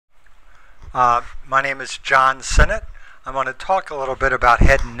My name is John Sinnott. I'm going to talk a little bit about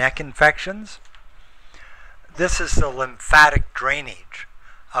head and neck infections. This is the lymphatic drainage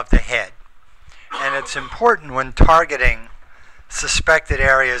of the head, and it's important when targeting suspected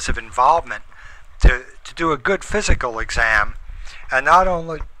areas of involvement to do a good physical exam and not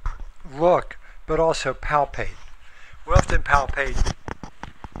only look but also palpate. We often palpate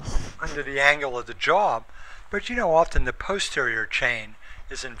under the angle of the jaw, but often the posterior chain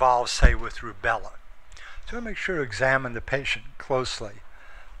is involved, say, with rubella. So make sure to examine the patient closely.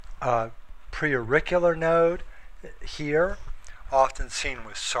 Preauricular node here, often seen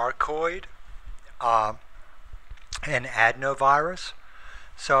with sarcoid and adenovirus.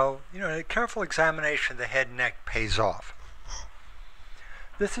 So, a careful examination of the head and neck pays off.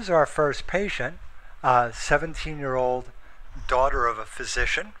 This is our first patient, 17-year-old daughter of a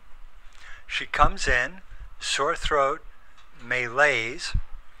physician. She comes in, sore throat, malaise,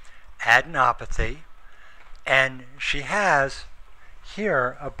 adenopathy, and she has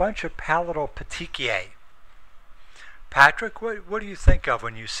here a bunch of palatal petechiae. Patrick, what do you think of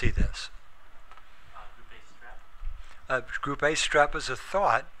when you see this? Group A strep is a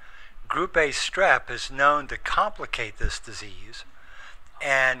thought. Group A strep is known to complicate this disease,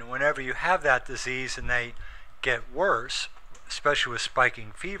 and whenever you have that disease and they get worse, especially with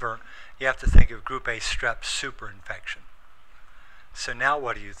spiking fever, you have to think of Group A strep superinfection. So now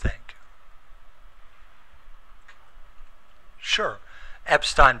what do you think? Sure,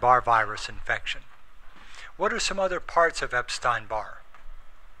 Epstein-Barr virus infection. What are some other parts of Epstein-Barr?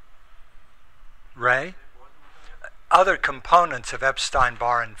 Ray? Other components of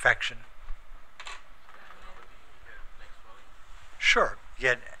Epstein-Barr infection? Sure, you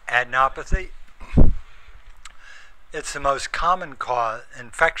get adenopathy. It's the most common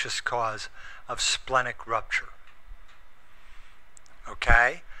infectious cause of splenic rupture.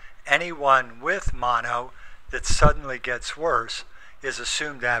 Okay? Anyone with mono that suddenly gets worse is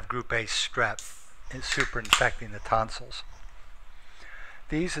assumed to have Group A strep and superinfecting the tonsils.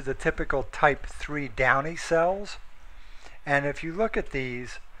 These are the typical type 3 downy cells. And if you look at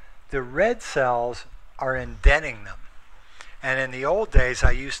these, the red cells are indenting them. And in the old days,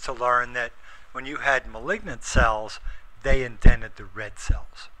 I used to learn that when you had malignant cells, they indented the red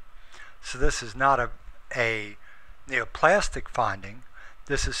cells. So this is not a neoplastic finding.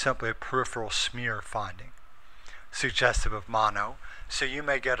 This is simply a peripheral smear finding, suggestive of mono. So you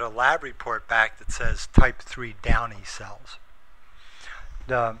may get a lab report back that says type 3 downy cells.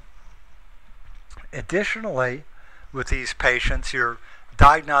 Additionally, with these patients, your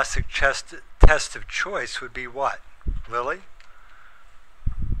diagnostic test of choice would be what? Lily?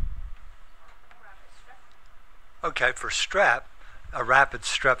 Okay, for strep, a rapid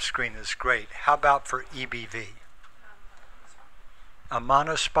strep screen is great. How about for EBV? A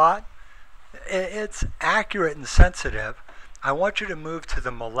monospot? It's accurate and sensitive. I want you to move to the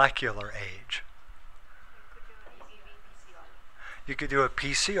molecular age. You could do a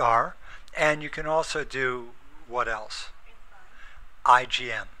PCR, and you can also do what else?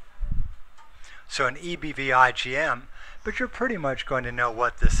 IgM. So an EBV IgM, but you're pretty much going to know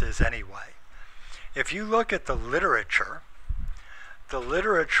what this is anyway. If you look at the literature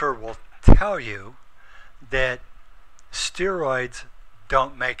will tell you that steroids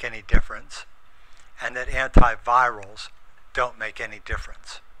don't make any difference and that antivirals don't make any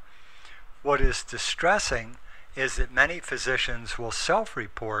difference. What is distressing is that many physicians will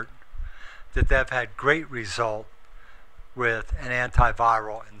self-report that they've had great result with an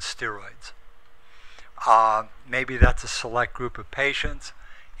antiviral and steroids. Maybe that's a select group of patients.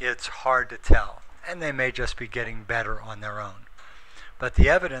 It's hard to tell, and they may just be getting better on their own. But the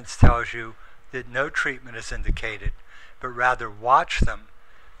evidence tells you that no treatment is indicated, but rather watch them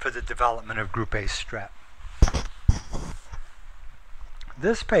for the development of Group A strep.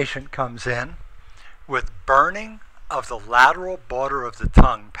 This patient comes in with burning of the lateral border of the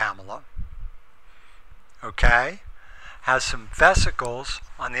tongue, Pamela. Okay? Has some vesicles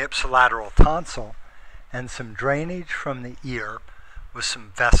on the ipsilateral tonsil and some drainage from the ear with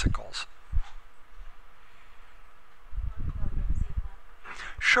some vesicles.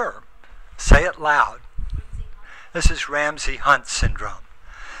 Sure. Say it loud. This is Ramsay-Hunt syndrome.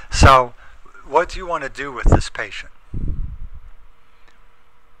 So, what do you want to do with this patient?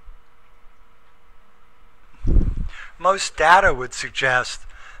 Most data would suggest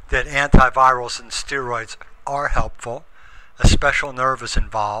that antivirals and steroids are helpful. A special nerve is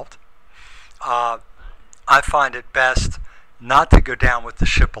involved. I find it best not to go down with the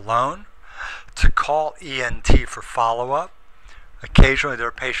ship alone, to call ENT for follow-up. Occasionally there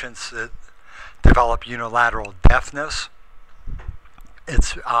are patients that develop unilateral deafness.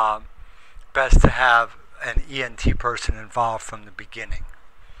 It's best to have an ENT person involved from the beginning.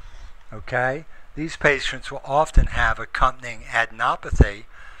 Okay? These patients will often have accompanying adenopathy,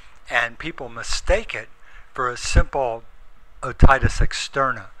 and people mistake it for a simple otitis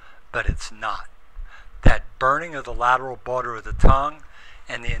externa, but it's not. That burning of the lateral border of the tongue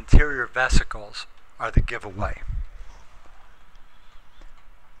and the interior vesicles are the giveaway.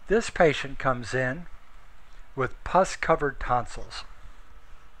 This patient comes in with pus-covered tonsils.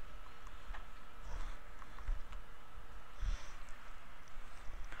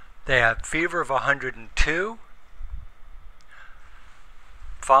 They have fever of 102.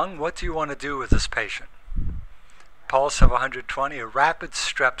 Fung, what do you want to do with this patient? Pulse of 120, a rapid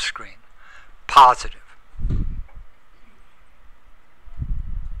strep screen. Positive.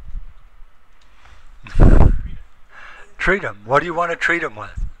 Treat him. What do you want to treat him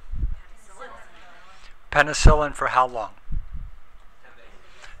with? Penicillin for how long?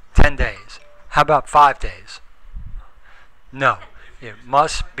 10 days. How about 5 days? No. It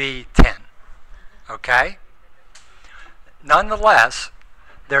must be 10. Okay? Nonetheless,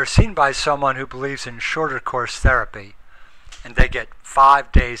 they're seen by someone who believes in shorter course therapy, and they get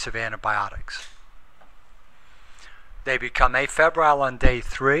 5 days of antibiotics. They become afebrile on day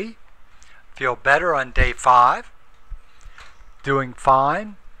 3, feel better on day 5, doing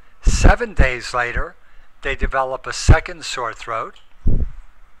fine. 7 days later, they develop a second sore throat,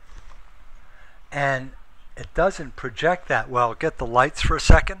 and it doesn't project that well. Get the lights for a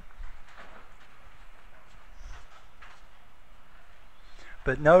second.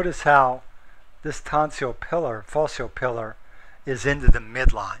 But notice how this tonsil pillar, falcial pillar, is into the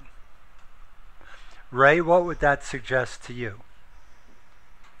midline. Ray, what would that suggest to you?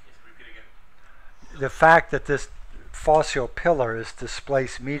 The fact that this falcial pillar is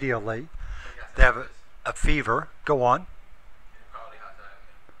displaced medially. They have a fever. Go on.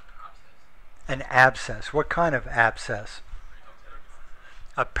 An abscess. What kind of abscess?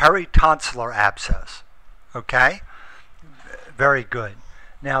 A peritonsillar abscess. Okay? Very good.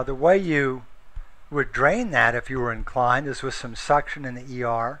 Now, the way you would drain that, if you were inclined, is with some suction in the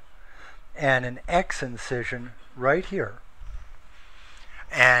ER and an X incision right here.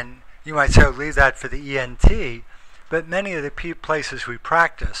 And you might say, oh, leave that for the ENT, but many of the places we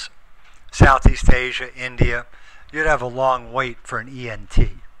practice, Southeast Asia, India, you'd have a long wait for an ENT.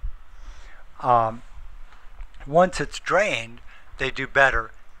 Once it's drained, they do better.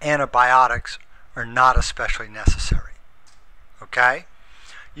 Antibiotics are not especially necessary. Okay?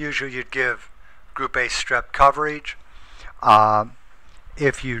 Usually you'd give group A strep coverage.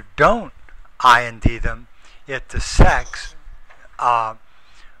 If you don't IND them, it dissects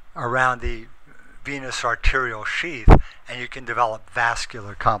around the venous arterial sheath, and you can develop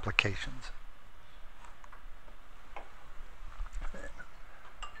vascular complications.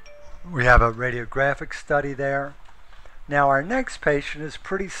 We have a radiographic study there. Now our next patient is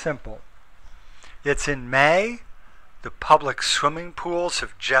pretty simple. It's in May. The public swimming pools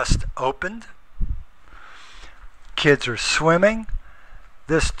have just opened. Kids are swimming.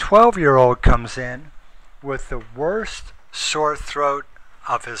 This 12-year-old comes in with the worst sore throat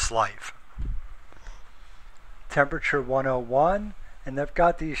of his life. Temperature 101, and they've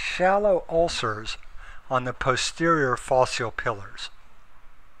got these shallow ulcers on the posterior falcial pillars.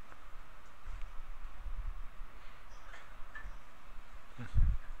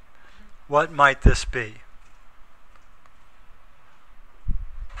 What might this be?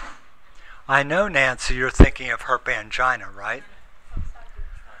 I know, Nancy, you're thinking of herp angina, right?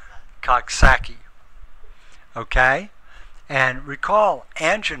 Coxsackie. Okay? And recall,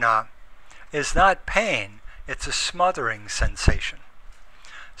 angina is not pain, it's a smothering sensation.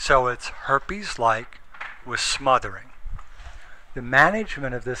 So it's herpes-like with smothering. The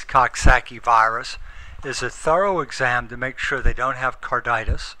management of this Coxsackie virus is a thorough exam to make sure they don't have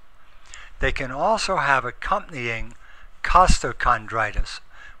carditis. They can also have accompanying costochondritis,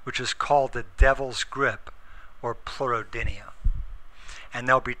 which is called the devil's grip or pleurodynia. And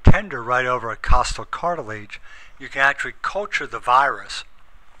they'll be tender right over a costal cartilage. You can actually culture the virus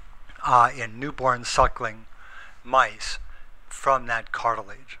in newborn suckling mice from that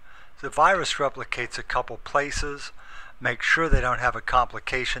cartilage. The virus replicates a couple places. Make sure they don't have a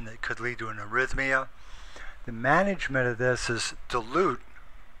complication that could lead to an arrhythmia. The management of this is dilute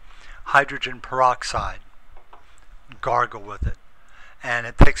hydrogen peroxide, gargle with it, and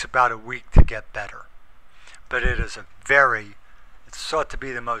it takes about a week to get better. But it is it's thought to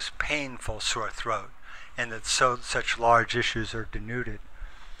be the most painful sore throat, and that such large issues are denuded.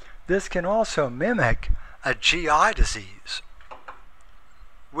 This can also mimic a GI disease.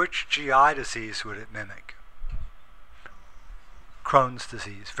 Which GI disease would it mimic? Crohn's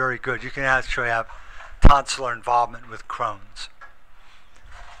disease. Very good. You can actually have tonsillar involvement with Crohn's.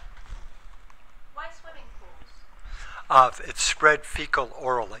 Why swimming pools? It's spread fecal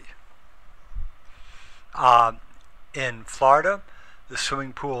orally. In Florida, the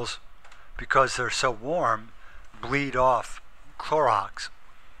swimming pools, because they're so warm, bleed off Clorox,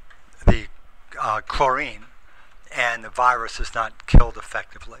 the chlorine, and the virus is not killed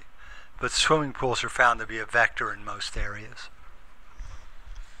effectively. But swimming pools are found to be a vector in most areas.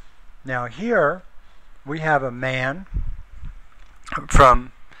 Now here we have a man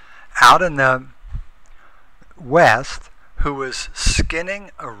from out in the west who was skinning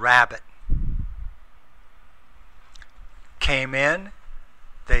a rabbit. Came in,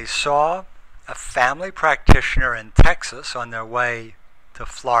 they saw a family practitioner in Texas on their way to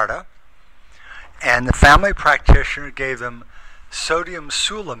Florida, and the family practitioner gave them sodium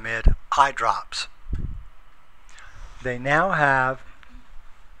sulamide eye drops. They now have,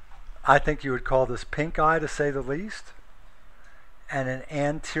 I think you would call this pink eye to say the least, and an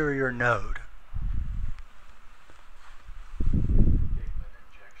anterior node.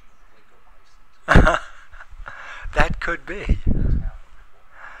 That could be.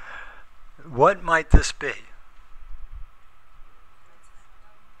 What might this be?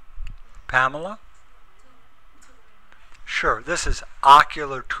 Pamela? Sure, this is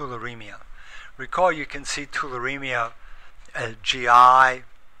ocular tularemia. Recall you can see tularemia as GI,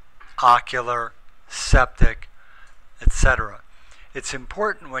 ocular, septic, etc. It's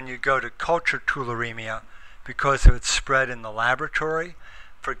important when you go to culture tularemia because if it's spread in the laboratory,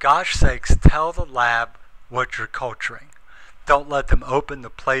 for gosh sakes, tell the lab what you're culturing. Don't let them open the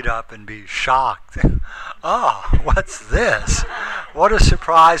plate up and be shocked. Oh, what's this? What a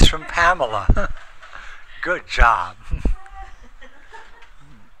surprise from Pamela. Good job.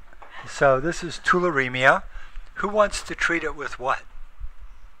 So this is tularemia. Who wants to treat it with what?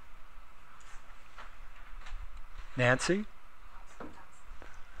 Nancy?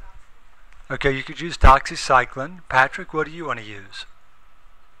 Okay, you could use doxycycline. Patrick, what do you want to use?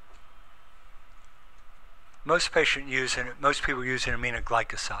 Most people use an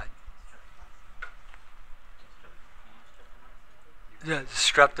aminoglycoside. Yeah,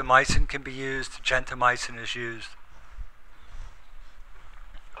 streptomycin can be used. Gentamicin is used.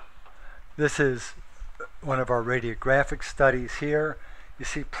 This is one of our radiographic studies here. You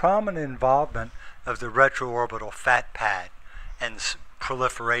see prominent involvement of the retroorbital fat pad and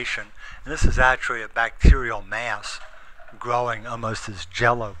proliferation. And this is actually a bacterial mass growing almost as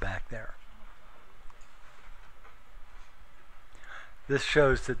jello back there. This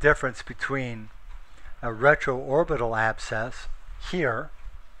shows the difference between a retroorbital abscess here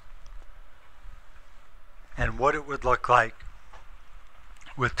and what it would look like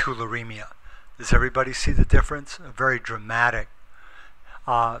with tularemia. Does everybody see the difference? Very dramatic.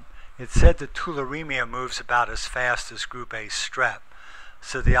 It's said that tularemia moves about as fast as group A strep.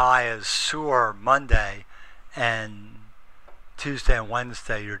 So the eye is sore Monday, and Tuesday and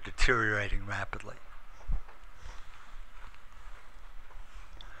Wednesday you're deteriorating rapidly.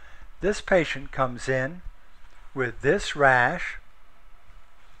 This patient comes in with this rash,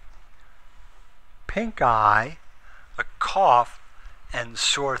 pink eye, a cough, and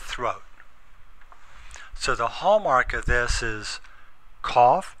sore throat. So the hallmark of this is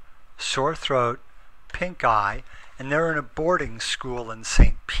cough, sore throat, pink eye, and they're in a boarding school in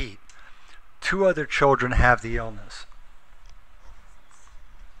St. Pete. 2 other children have the illness.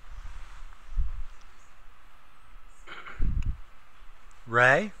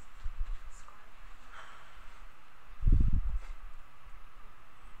 Ray?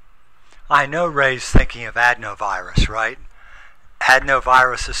 I know Ray's thinking of adenovirus, right?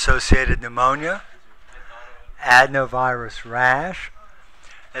 Adenovirus-associated pneumonia, adenovirus rash.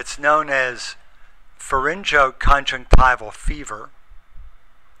 It's known as pharyngoconjunctival fever,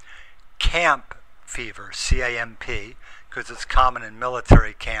 camp fever, C-A-M-P, because it's common in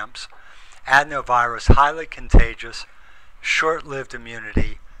military camps. Adenovirus, highly contagious, short-lived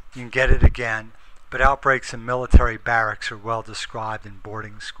immunity. You can get it again, but outbreaks in military barracks are well described in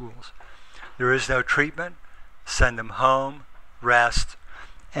boarding schools. There is no treatment. Send them home, rest,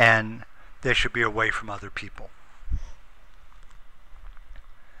 and they should be away from other people.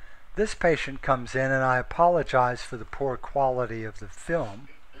 This patient comes in, and I apologize for the poor quality of the film,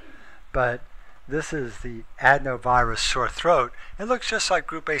 but this is the adenovirus sore throat. It looks just like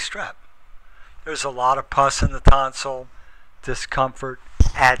group A strep. There's a lot of pus in the tonsil, discomfort,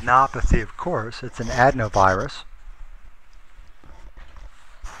 adenopathy, of course. It's an adenovirus.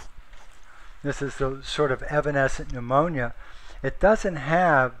 This is the sort of evanescent pneumonia. It doesn't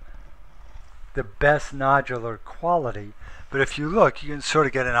have the best nodular quality, But if you look, you can sort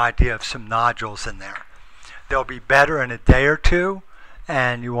of get an idea of some nodules in there. They'll be better in a day or two,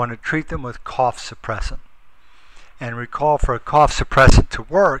 and you want to treat them with cough suppressant. And recall, for a cough suppressant to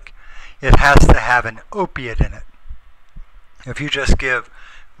work, it has to have an opiate in it. If you just give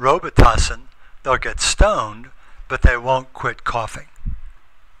Robitussin, they'll get stoned, but they won't quit coughing.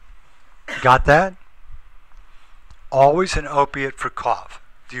 Got that? Always an opiate for cough.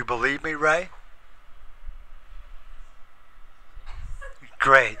 Do you believe me, Ray?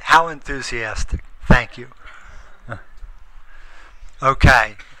 Great. How enthusiastic. Thank you.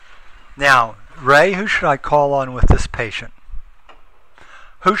 Okay. Now, Ray, who should I call on with this patient?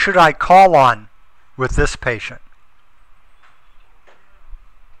 Who should I call on with this patient?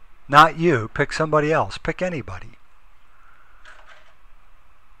 Not you. Pick somebody else. Pick anybody.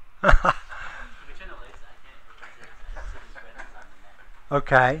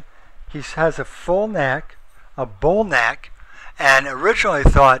 Okay. He has a full neck, a bull neck, and originally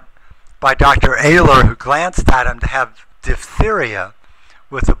thought by Dr. Ayler, who glanced at him, to have diphtheria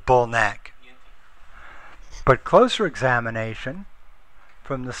with a bull neck. But closer examination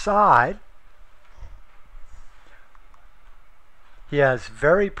from the side, he has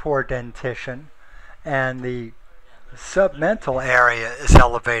very poor dentition, and the submental area is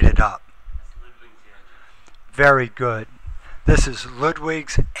elevated up. Very good. This is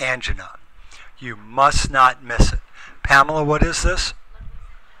Ludwig's angina. You must not miss it. Pamela, what is this?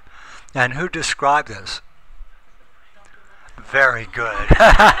 And who described this? Very good.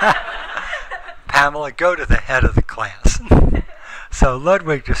 Pamela, go to the head of the class. So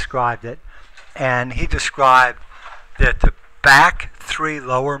Ludwig described it, and he described that the back 3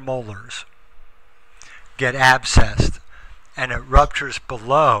 lower molars get abscessed, and it ruptures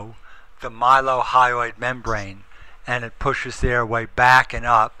below the mylohyoid membrane, and it pushes the airway back and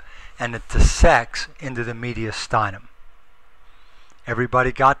up, and it dissects into the mediastinum.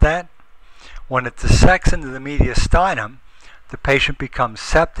 Everybody got that? When it dissects into the mediastinum, the patient becomes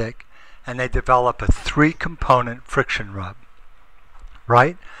septic, and they develop a 3-component friction rub.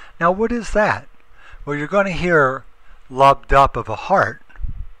 Right? Now, what is that? Well, you're going to hear lubbed up of a heart,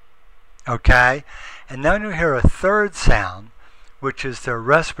 okay? And then you'll hear a third sound, which is their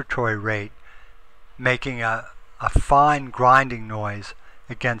respiratory rate making a fine grinding noise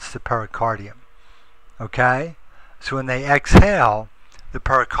against the pericardium, okay? So when they exhale, the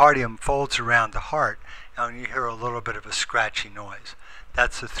pericardium folds around the heart, and you hear a little bit of a scratchy noise.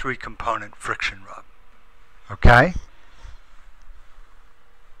 That's the 3-component friction rub, okay?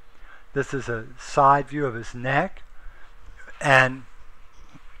 This is a side view of his neck. And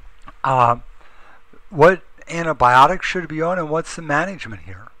what antibiotics should be on, and what's the management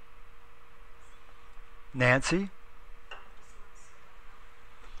here? Nancy?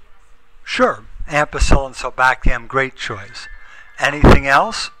 Sure. Ampicillin, sulbactam, great choice. Anything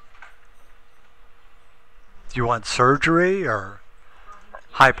else? Do you want surgery or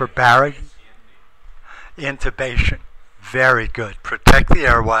hyperbaric? Intubation. Very good. Protect the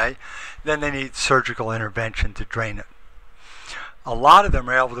airway. Then they need surgical intervention to drain it. A lot of them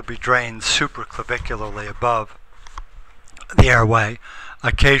are able to be drained supraclavicularly above the airway.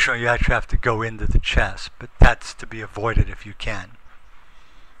 Occasionally you actually have to go into the chest, but that's to be avoided if you can.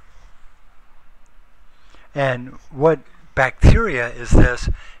 And what bacteria is this?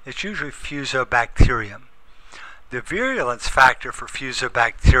 It's usually Fusobacterium. The virulence factor for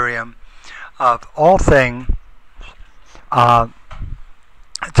Fusobacterium, of all things,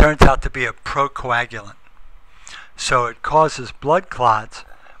 it turns out to be a procoagulant. So it causes blood clots,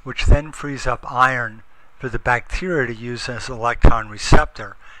 which then frees up iron for the bacteria to use as an electron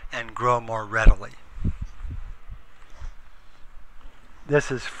receptor and grow more readily.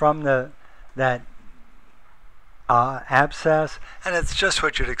 This is from that abscess, and it's just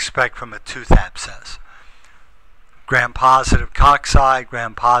what you'd expect from a tooth abscess. Gram-positive cocci,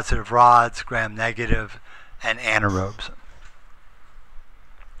 gram-positive rods, gram-negative, and anaerobes.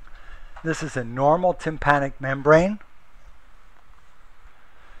 This is a normal tympanic membrane.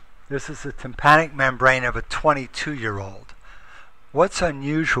 This is the tympanic membrane of a 22-year-old. What's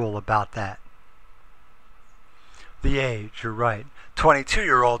unusual about that? The age, you're right.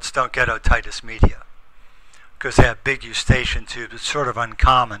 22-year-olds don't get otitis media because they have big eustachian tubes. It's sort of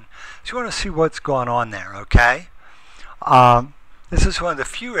uncommon. So you want to see what's going on there, okay? This is one of the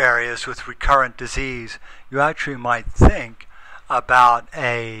few areas with recurrent disease you actually might think about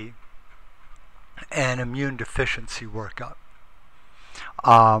an immune deficiency workup.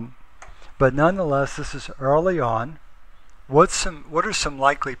 But nonetheless, this is early on. What are some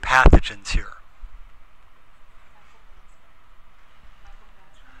likely pathogens here?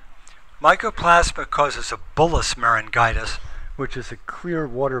 Mycoplasma causes a bullous meningitis, which is a clear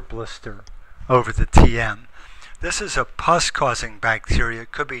water blister over the TM. This is a pus-causing bacteria.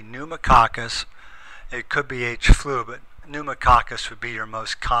 It could be pneumococcus, it could be H. flu, but pneumococcus would be your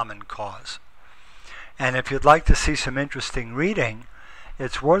most common cause. And if you'd like to see some interesting reading,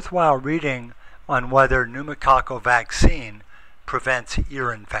 it's worthwhile reading on whether pneumococcal vaccine prevents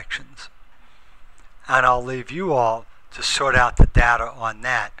ear infections. And I'll leave you all to sort out the data on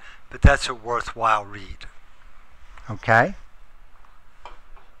that, but that's a worthwhile read. Okay?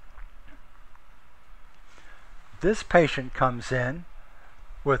 This patient comes in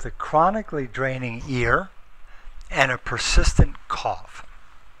with a chronically draining ear and a persistent cough.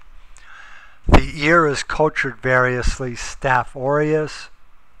 The ear is cultured variously. Staph aureus,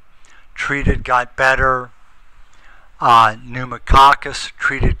 treated, got better. Pneumococcus,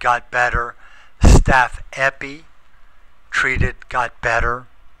 treated, got better. Staph epi, treated, got better.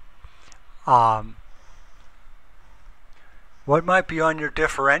 What might be on your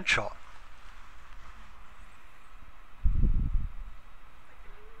differential?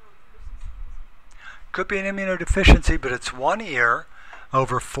 Could be an immunodeficiency, but it's one ear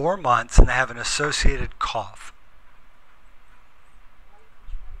over 4 months and they have an associated cough.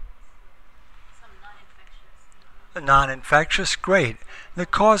 Non-infectious, great. The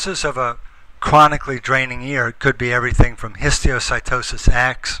causes of a chronically draining ear could be everything from histiocytosis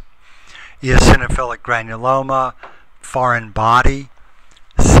X, eosinophilic granuloma, foreign body,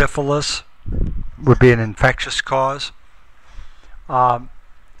 syphilis would be an infectious cause.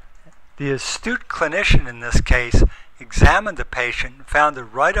 The astute clinician in this case examined the patient and found the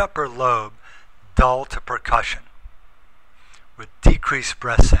right upper lobe dull to percussion with decreased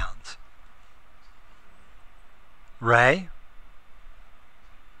breath sounds. Ray?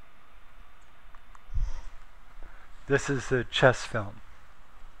 This is the chest film.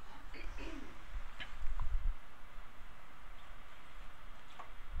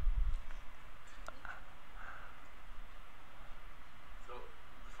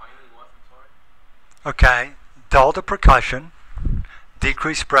 Okay, dull to percussion,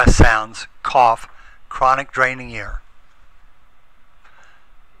 decreased breath sounds, cough, chronic draining ear.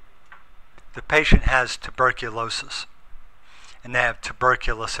 The patient has tuberculosis, and they have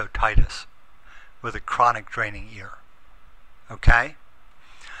tuberculous otitis with a chronic draining ear. Okay?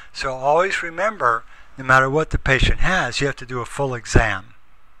 So always remember, no matter what the patient has, you have to do a full exam.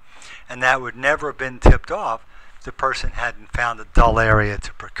 And that would never have been tipped off if the person hadn't found a dull area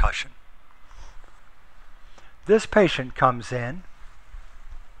to percussion. This patient comes in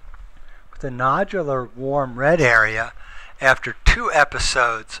with a nodular warm red area after 2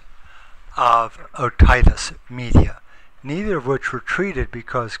 episodes of otitis media, neither of which were treated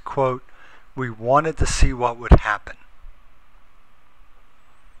because, quote, we wanted to see what would happen.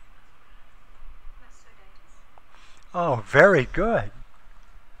 Oh, very good.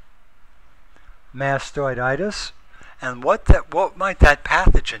 Mastoiditis. And what might that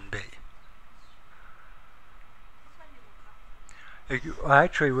pathogen be?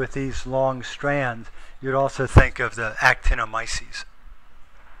 Actually, with these long strands, you'd also think of the actinomyces.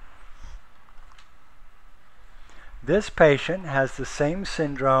 This patient has the same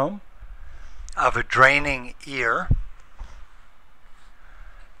syndrome of a draining ear.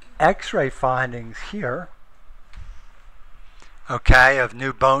 X-ray findings here, okay, of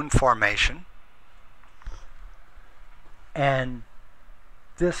new bone formation. And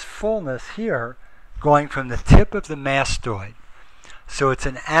this fullness here going from the tip of the mastoid. So it's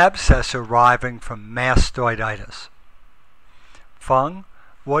an abscess arriving from mastoiditis. Fung,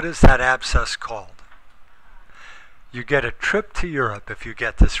 what is that abscess called? You get a trip to Europe if you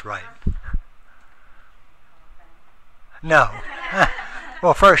get this right. No.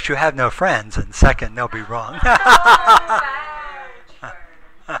 Well, first, you have no friends, and second, they'll be wrong.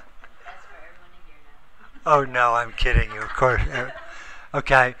 Oh, no, I'm kidding you, of course.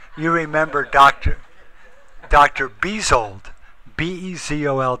 Okay, you remember Dr. Bezold,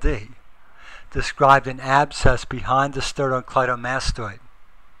 B-E-Z-O-L-D, described an abscess behind the sternocleidomastoid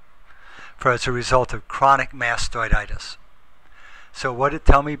as a result of chronic mastoiditis. So what did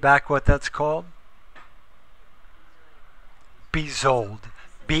tell me back what that's called? Bezold,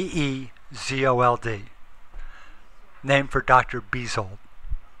 B-E-Z-O-L-D, named for Dr. Bezold.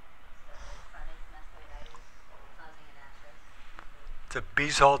 It's a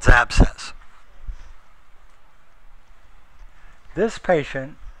Bezold's abscess. This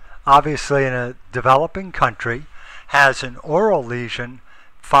patient, obviously in a developing country, has an oral lesion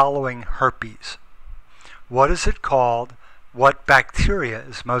following herpes. What is it called? What bacteria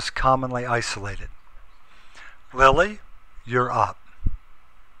is most commonly isolated? Lily, you're up.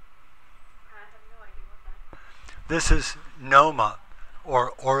 This is noma,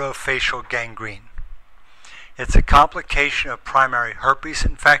 or orofacial gangrene. It's a complication of primary herpes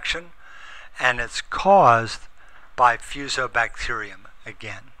infection, and it's caused by Fusobacterium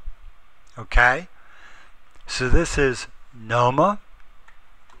again. Okay? So this is noma,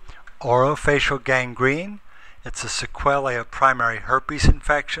 orofacial gangrene. It's a sequelae of primary herpes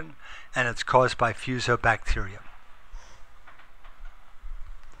infection, and it's caused by Fusobacterium.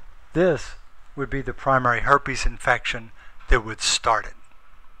 This would be the primary herpes infection that would start it.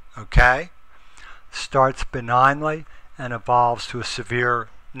 Okay? Starts benignly and evolves to a severe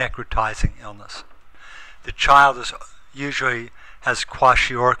necrotizing illness. The child usually has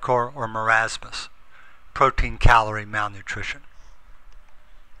kwashiorkor or marasmus, protein-calorie malnutrition.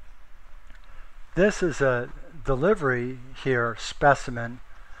 This is a delivery here specimen.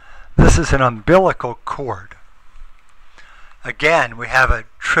 This is an umbilical cord. Again, we have a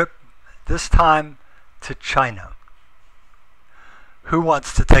trip, this time to China. Who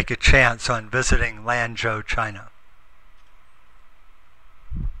wants to take a chance on visiting Lanzhou, China?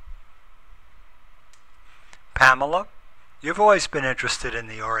 Pamela, you've always been interested in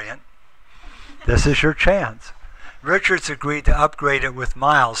the Orient. This is your chance. Richard's agreed to upgrade it with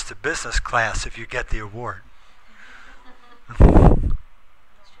miles to business class if you get the award. You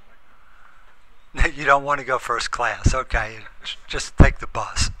don't want to go first class. Okay, just take the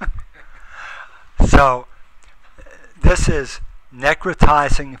bus. So, this is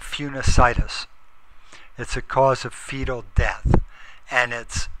necrotizing funicitis. It's a cause of fetal death, and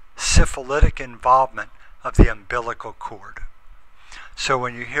it's syphilitic involvement of the umbilical cord. So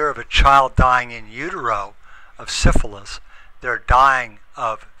when you hear of a child dying in utero of syphilis, they're dying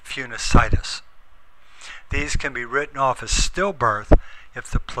of funicitis. These can be written off as stillbirth if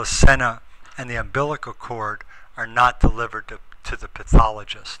the placenta and the umbilical cord are not delivered to the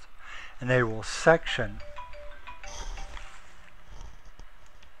pathologist. And they will section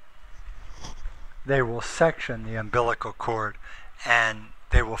the umbilical cord, and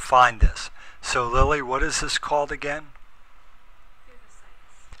they will find this. So Lily, what is this called again?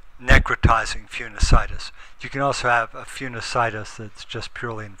 Necrotizing funicitis. You can also have a funicitis that's just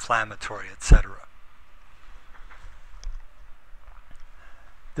purely inflammatory, etc.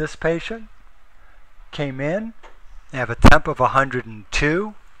 This patient came in. They have a temp of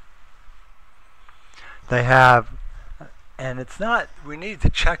 102. They have, and it's not, we need to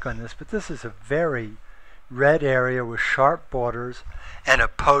check on this, but this is a very red area with sharp borders and a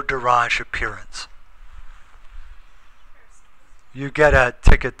peau d'orange appearance. You get a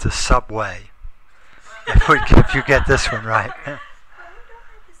ticket to Subway if you get this one right.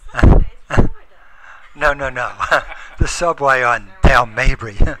 No. The Subway on Dale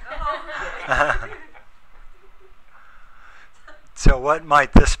Mabry. So what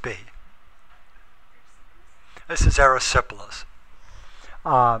might this be? This is erysipelas.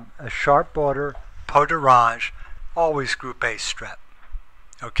 A sharp border, peau d'orange, always group A strep.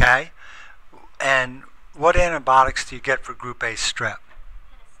 Okay? And what antibiotics do you get for group A strep?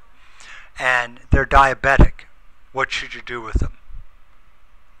 And they're diabetic. What should you do with them?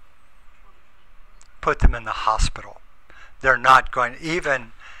 Put them in the hospital. They're not going,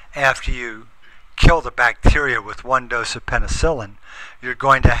 even after you kill the bacteria with 1 dose of penicillin, you're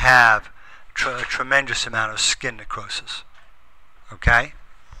going to have a tremendous amount of skin necrosis. Okay?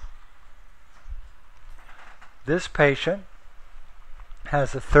 This patient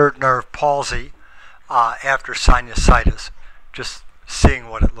has a third nerve palsy after sinusitis. Just seeing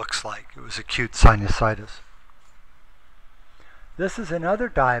what it looks like. It was acute sinusitis. This is another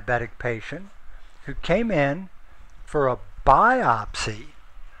diabetic patient who came in for a biopsy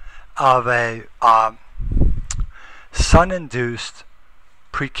of a sun-induced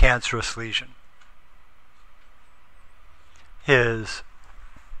precancerous lesion. His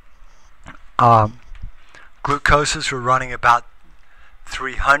glucoses were running about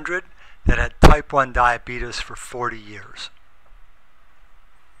 300, that had type 1 diabetes for 40 years.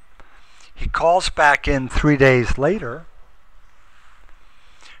 He calls back in 3 days later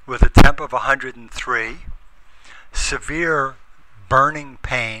with a temp of 103, severe burning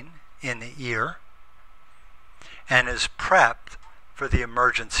pain in the ear, and is prepped for the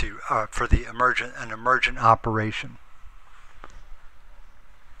emergency, an emergent operation.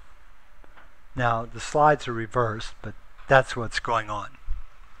 Now the slides are reversed, but that's what's going on.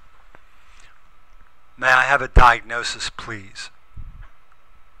 May I have a diagnosis, please?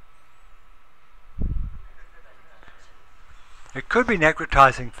 It could be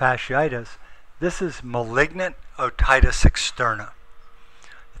necrotizing fasciitis. This is malignant otitis externa.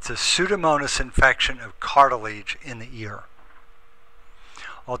 It's a Pseudomonas infection of cartilage in the ear.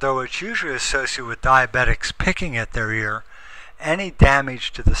 Although it's usually associated with diabetics picking at their ear, any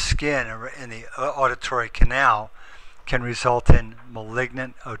damage to the skin or in the auditory canal can result in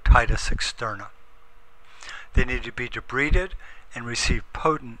malignant otitis externa. They need to be debrided and receive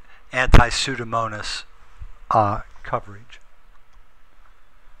potent anti-Pseudomonas coverage.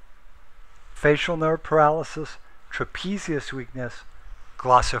 Facial nerve paralysis, trapezius weakness,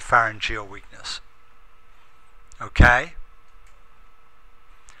 glossopharyngeal weakness. Okay?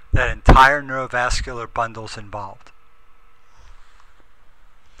 That entire neurovascular bundle's involved.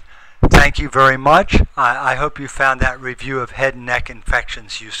 Thank you very much. I hope you found that review of head and neck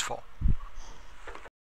infections useful.